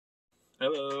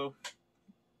Hello,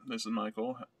 this is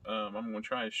Michael. I'm going to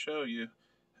try to show you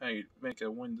how you make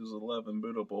a Windows 11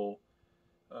 bootable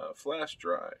flash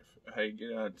drive. How you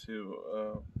get onto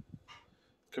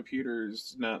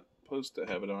computers not supposed to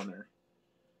have it on there.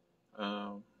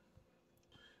 Um,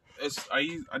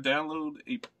 I download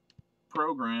a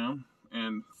program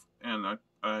and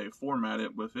I format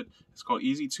it with it. It's called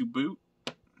Easy to Boot.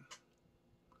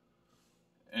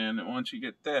 And once you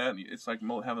get that, it's like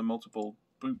having multiple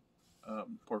boot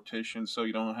partitions, so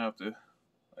you don't have to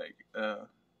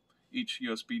each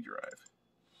USB drive.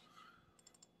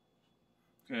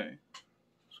 Okay,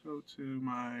 let's go to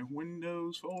my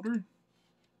Windows folder,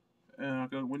 and I'll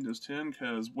go to Windows 10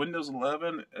 because Windows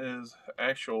 11 is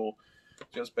actual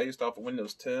just based off of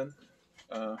Windows 10.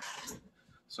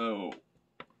 So,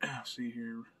 see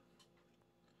here.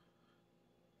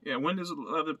 Yeah, Windows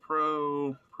 11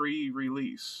 Pro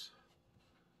pre-release.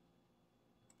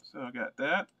 So I got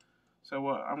that. So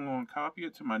I'm going to copy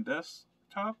it to my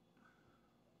desktop.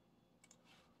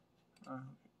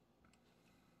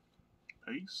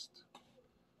 Paste.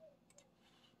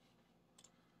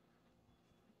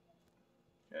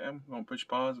 Okay, I'm going to push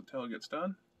pause until it gets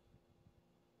done.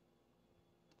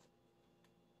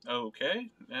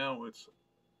 Okay, now it's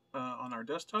on our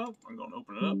desktop. I'm going to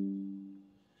open it up.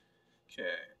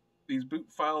 Okay, these boot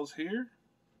files here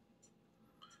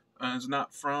is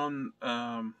not from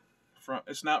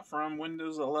it's not from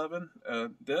Windows 11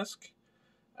 disk.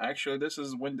 Actually, this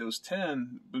is Windows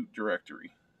 10 boot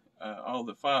directory. All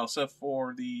the files except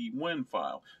for the Win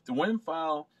file. The Win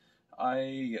file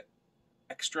I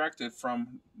extracted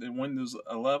from the Windows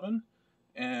 11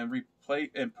 and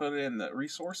put in the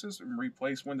resources and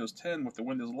replace Windows 10 with the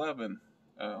Windows 11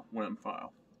 Win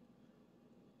file.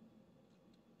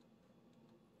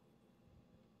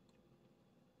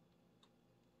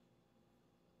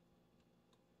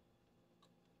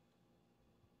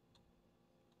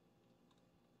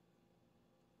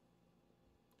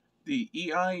 The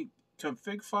EI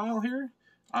config file here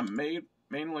I'm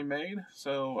manually made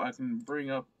so I can bring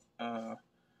up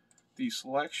the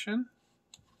selection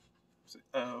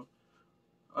of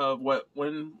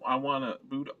when I want to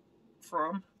boot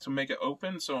from to make it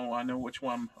open, so I know which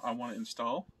one I want to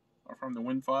install from the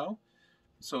Win file.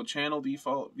 So channel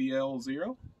default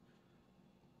VL0.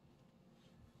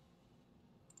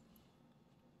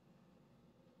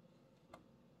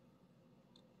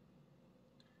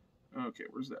 Okay,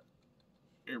 where's that?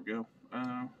 Here we go.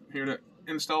 Here to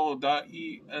install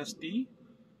 .esd.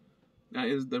 That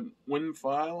is the Win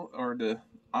file or the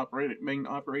main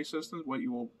operating system, what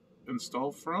you will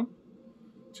install from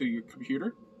to your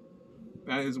computer.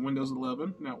 That is Windows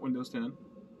 11, not Windows 10.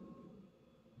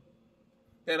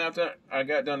 And after I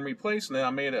got done replacing it, I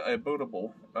made a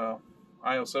bootable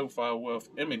ISO file with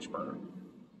image burn.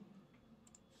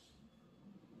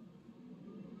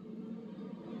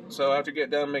 So after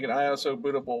get done making ISO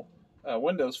bootable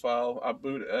Windows file, I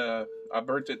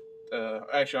burnt it.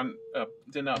 Actually, I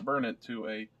did not burn it to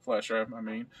a flash drive.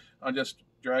 I just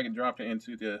drag and dropped it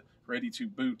into the ready to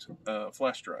boot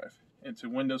flash drive into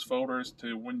Windows folders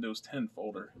to Windows 10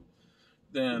 folder.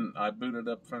 Then I booted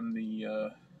up from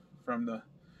the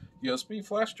USB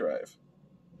flash drive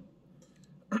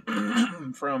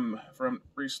from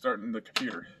restarting the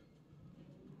computer.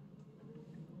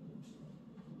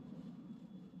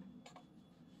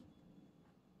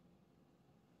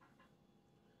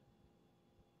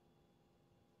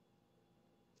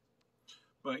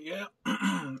 But yeah,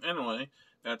 anyway,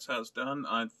 that's how it's done.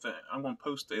 I'm going to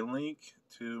post a link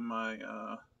to my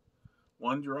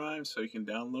OneDrive so you can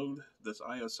download this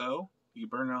ISO. You can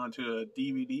burn it onto a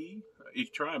DVD. You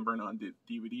can try and burn it on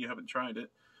DVD. You haven't tried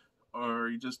it. Or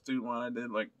you just do what I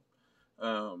did, like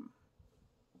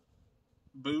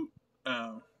boot,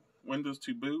 Windows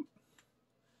to boot.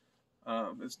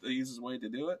 It's the easiest way to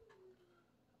do it.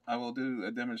 I will do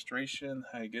a demonstration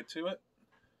how you get to it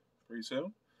pretty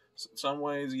soon. Some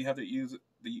ways you have to use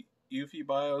the UEFI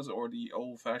BIOS or the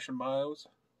old-fashioned BIOS.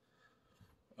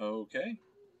 Okay.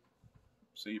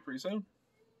 See you pretty soon.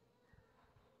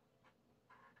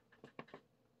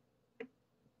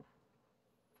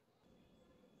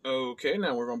 Okay,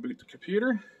 now we're going to boot the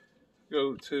computer.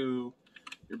 Go to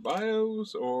your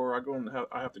BIOS, or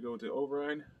I have to go to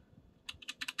override.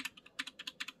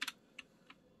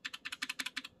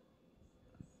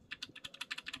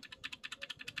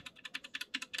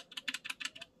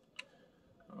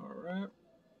 All right.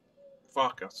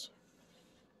 Focus.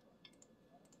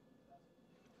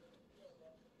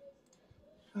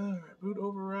 Alright, boot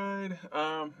override.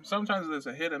 Sometimes it's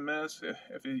a hit and miss.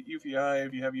 If you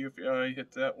have UEFI,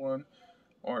 hit that one.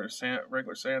 Or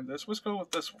regular SanDisk. Let's go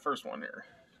with this first one here.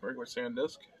 Regular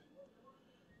SanDisk.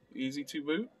 Easy to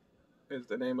boot is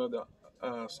the name of the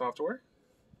software.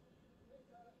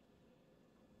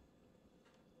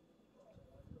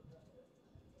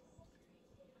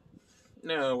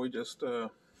 Now we just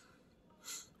go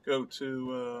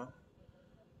to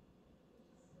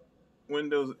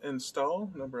Windows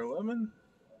install number 11.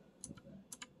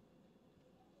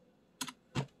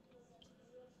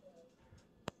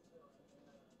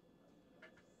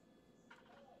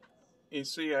 You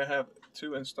see I have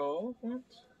 2 installed ones.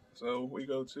 So we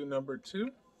go to number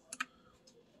 2.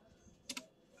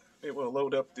 It will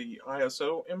load up the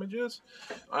ISO images.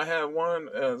 I have one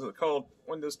called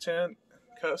Windows 10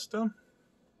 Custom.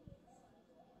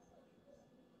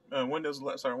 Windows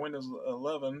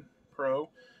 11 Pro.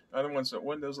 Other one's a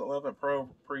Windows 11 Pro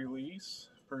pre-release.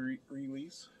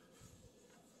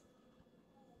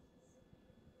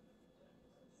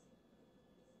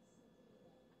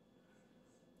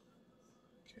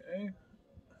 Okay.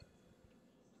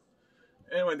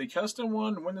 Anyway, the custom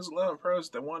one, Windows 11 Pro, is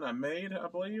the one I made, I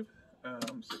believe.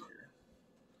 Let me see here.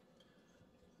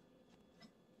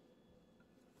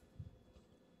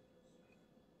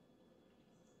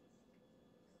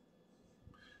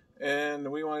 And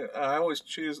I always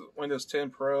choose Windows 10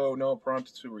 Pro, no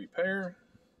prompt to repair.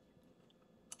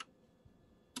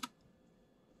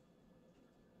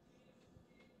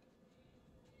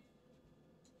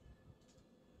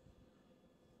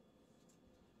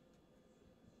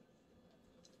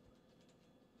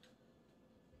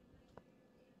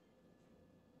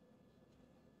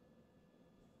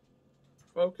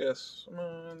 Focus, come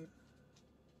on.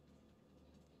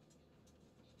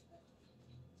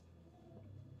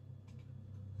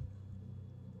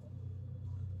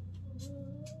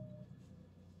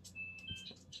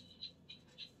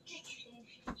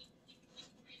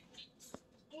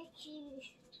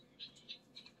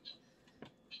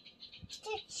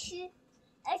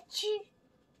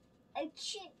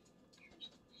 Okay.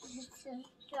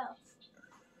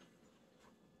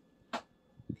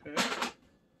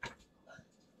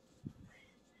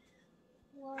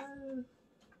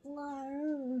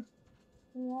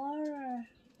 Water.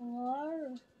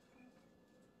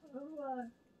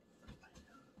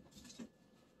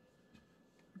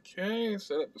 Okay,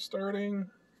 set up the starting.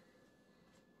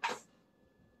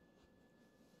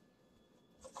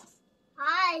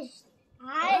 Eyes.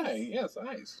 Hi, yes,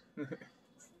 eyes. Blue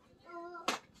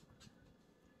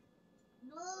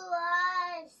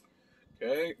eyes.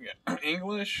 Okay,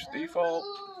 English, default,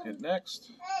 hit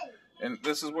next. And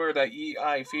this is where that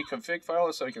EIFE config file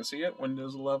is so you can see it.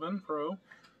 Windows 11 Pro,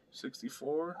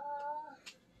 64.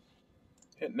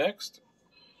 Hit next.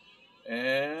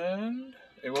 And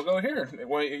it will go here.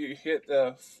 When you hit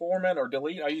format or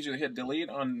delete, I usually hit delete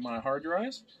on my hard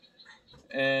drives.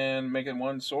 And make it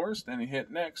one source. Then you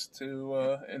hit next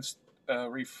to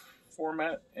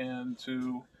reformat and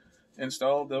to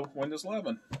install the Windows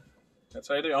 11. That's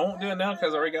how I do it. I won't do it now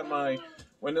because I already got my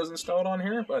Windows installed on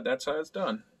here, but that's how it's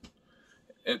done.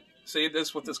 See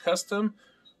this with this custom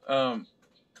ISO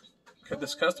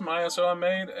I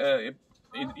made.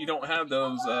 You don't have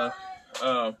those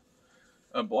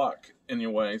a block in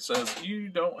your way. It says you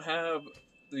don't have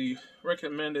the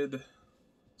recommended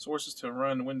sources to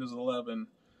run Windows 11.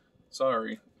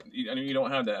 Sorry, you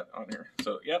don't have that on here.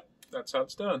 So, yep, that's how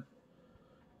it's done.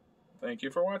 Thank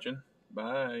you for watching.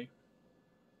 Bye.